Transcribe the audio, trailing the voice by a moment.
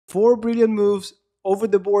4 brilliant moves, over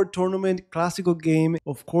the board tournament, classical game.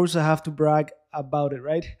 Of course, I have to brag about it,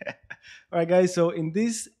 right? All right, guys. So in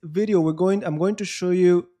this video, I'm going to show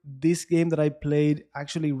you this game that I played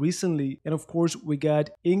actually recently. And of course, we got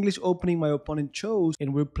English opening my opponent chose,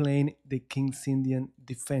 and we're playing the King's Indian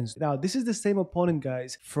defense. Now, this is the same opponent,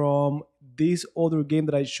 guys, from this other game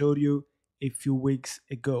that I showed you a few weeks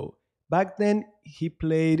ago. Back then, we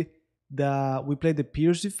played the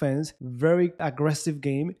Pierce defense, very aggressive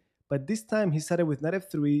game. But this time, he started with knight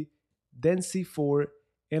f3, then c4,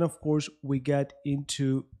 and of course, we got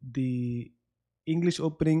into the English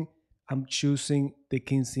opening. I'm choosing the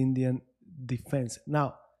King's Indian defense.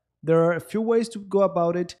 Now, there are a few ways to go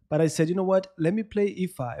about it, but I said, you know what? Let me play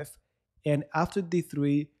e5, and after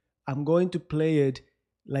d3, I'm going to play it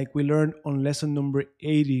like we learned on lesson number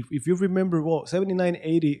 80. If you remember, well, 79,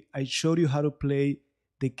 80, I showed you how to play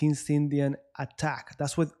the King's Indian attack.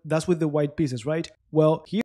 That's with the white pieces, right? Well, here